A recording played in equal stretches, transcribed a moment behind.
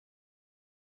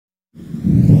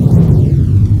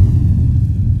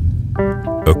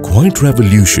A quiet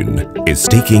revolution is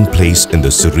taking place in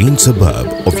the serene suburb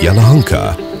of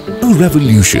Yelahanka. A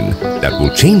revolution that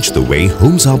will change the way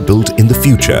homes are built in the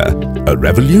future. A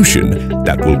revolution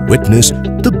that will witness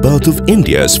the birth of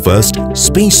India's first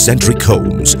space-centric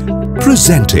homes.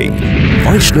 Presenting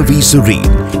Vaishnavi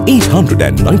Serene,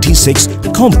 896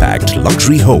 compact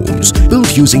luxury homes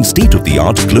built using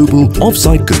state-of-the-art global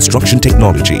offsite construction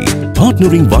technology.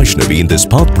 Partnering Vaishnavi in this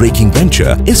path-breaking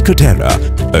venture is Katerra,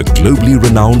 a globally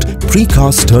renowned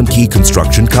precast turnkey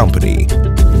construction company.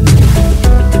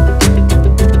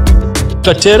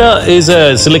 Katerra is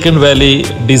a Silicon Valley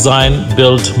design,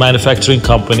 build, manufacturing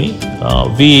company.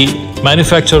 We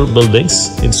manufacture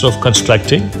buildings instead of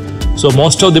constructing. So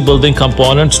most of the building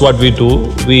components, what we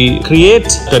do, we create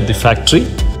at the factory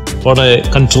on a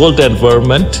controlled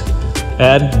environment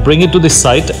and bring it to the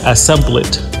site, assemble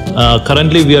it.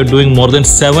 Currently, we are doing more than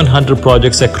 700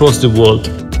 projects across the world.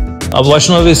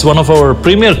 Vaishnavi is one of our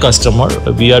premier customers.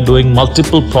 We are doing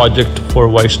multiple projects for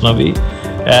Vaishnavi.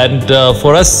 And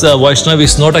for us, Vaishnavi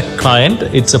is not a client,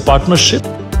 it's a partnership.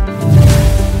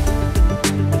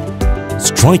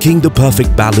 Striking the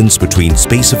perfect balance between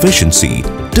space efficiency,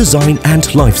 design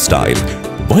and lifestyle,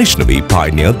 Vaishnavi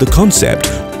pioneered the concept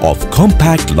of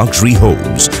compact luxury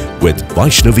homes with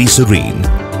Vaishnavi Serene.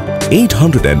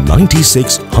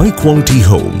 896 high-quality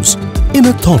homes in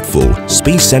a thoughtful,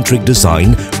 space-centric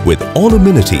design with all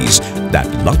amenities that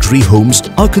luxury homes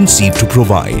are conceived to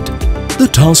provide. The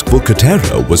task for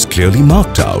Katerra was clearly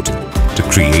marked out to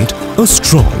create a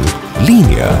strong,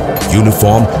 linear,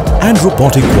 uniform and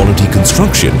robotic quality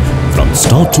construction from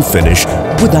start to finish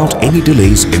without any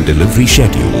delays in delivery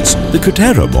schedules. The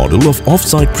Katerra model of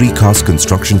off-site precast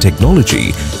construction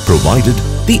technology provided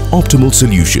the optimal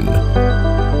solution.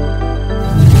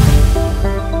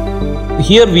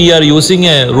 Here we are using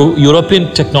a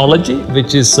European technology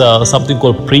which is something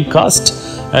called precast,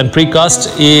 and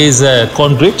precast is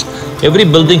concrete. Every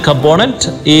building component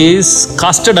is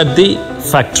casted at the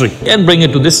factory and bring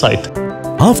it to the site.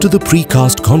 After the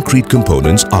precast concrete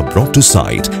components are brought to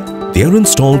site, they are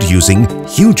installed using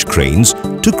huge cranes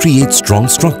to create strong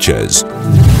structures.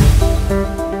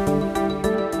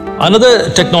 Another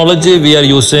technology we are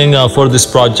using for this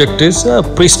project is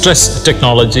pre-stress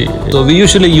technology. So we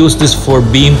usually use this for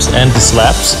beams and the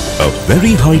slabs. A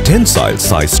very high tensile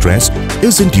size stress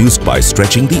is induced by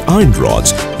stretching the iron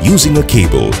rods using a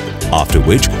cable, after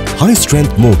which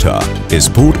high-strength mortar is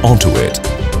poured onto it.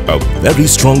 A very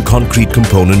strong concrete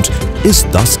component is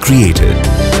thus created.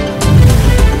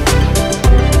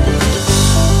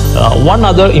 One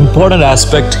other important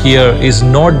aspect here is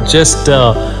not just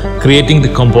creating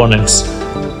the components,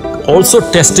 also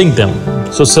testing them.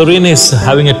 So Serene is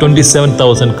having a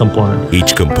 27,000 component.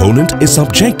 Each component is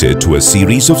subjected to a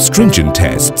series of stringent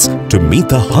tests to meet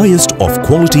the highest of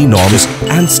quality norms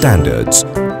and standards.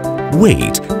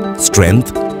 Weight,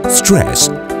 strength, stress,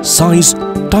 size,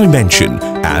 dimension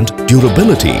and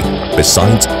durability,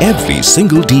 besides every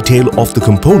single detail of the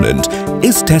component,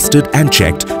 is tested and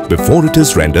checked before it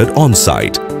is rendered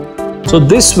on-site. So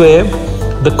this way,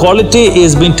 the quality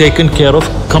is being taken care of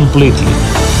completely.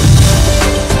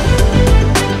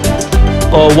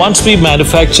 Once we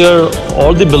manufacture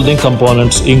all the building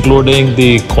components, including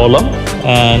the column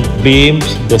and beams,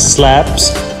 the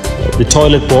slabs, the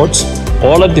toilet ports,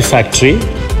 all at the factory,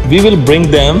 we will bring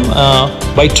them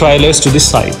by trailers to the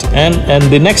site. And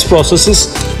the next process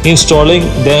is installing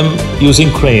them using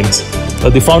cranes.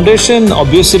 The foundation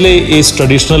obviously is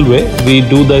traditional way. We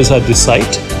do this at the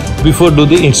site before do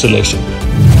the installation.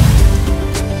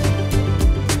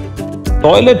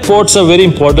 Toilet ports are very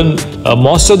important.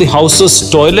 Most of the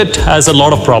houses, toilet has a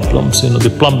lot of problems. The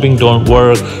plumbing don't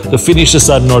work, the finishes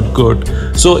are not good.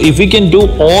 So if we can do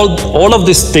all of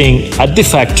this thing at the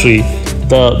factory,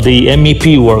 the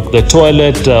MEP work, the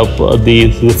toilet,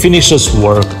 the finishes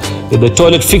work, the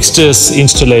toilet fixtures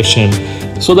installation,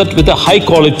 so that with a high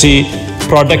quality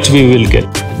product we will get.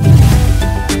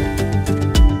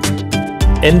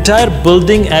 Entire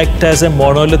building acts as a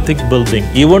monolithic building.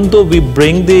 Even though we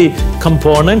bring the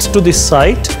components to the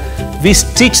site, we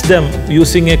stitch them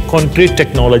using a concrete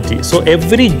technology. So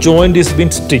every joint is being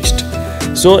stitched.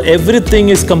 So everything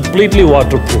is completely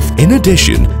waterproof. In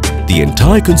addition, the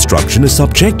entire construction is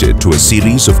subjected to a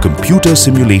series of computer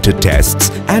simulated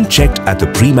tests and checked at the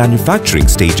pre-manufacturing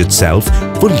stage itself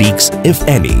for leaks, if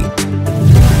any.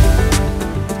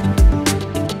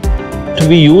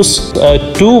 We use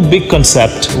two big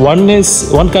concepts.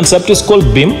 One concept is called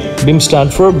BIM. BIM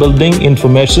stands for Building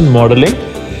Information Modeling.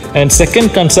 And second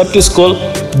concept is called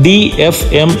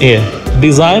DFMA,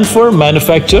 Design for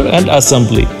Manufacture and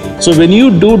Assembly. So when you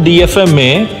do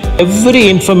DFMA, every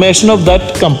information of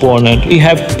that component we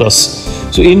have with us.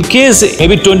 So in case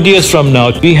maybe 20 years from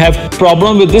now we have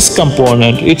problem with this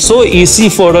component, it's so easy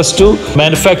for us to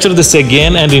manufacture this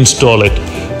again and install it.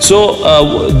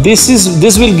 So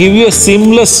this will give you a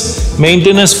seamless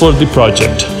maintenance for the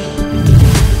project.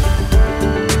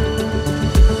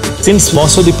 Since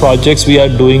most of the projects we are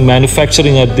doing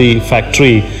manufacturing at the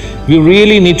factory, we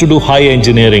really need to do high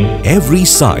engineering. Every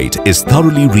site is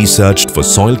thoroughly researched for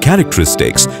soil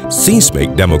characteristics, seismic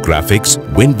demographics,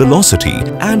 wind velocity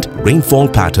and rainfall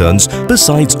patterns,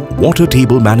 besides water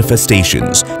table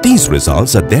manifestations. These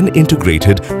results are then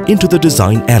integrated into the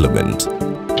design element.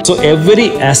 So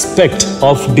every aspect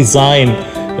of design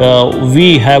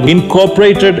we have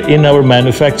incorporated in our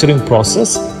manufacturing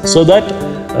process so that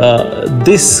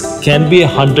this can be a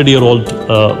 100-year-old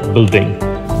building.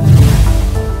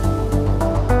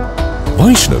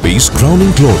 Vaishnavi's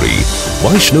crowning glory,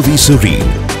 Vaishnavi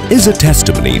Serene, is a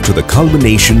testimony to the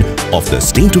culmination of the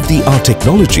state-of-the-art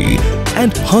technology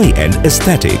and high-end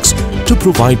aesthetics to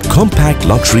provide compact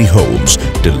luxury homes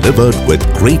delivered with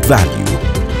great value.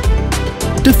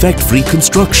 Defect-free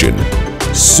construction,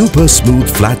 super smooth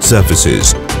flat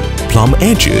surfaces, plumb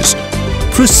edges,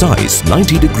 precise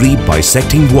 90-degree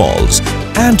bisecting walls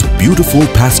and beautiful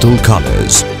pastel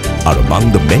colors are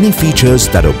among the many features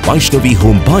that a Vaishnavi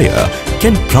home buyer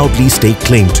can proudly stake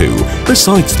claim to,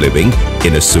 besides living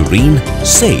in a serene,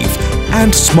 safe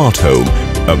and smart home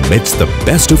amidst the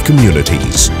best of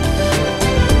communities.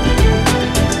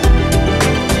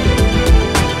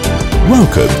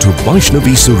 Welcome to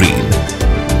Vaishnavi Serene.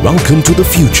 Welcome to the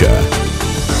future.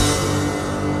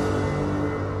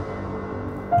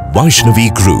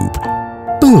 Vaishnavi Group,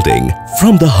 building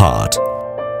from the heart.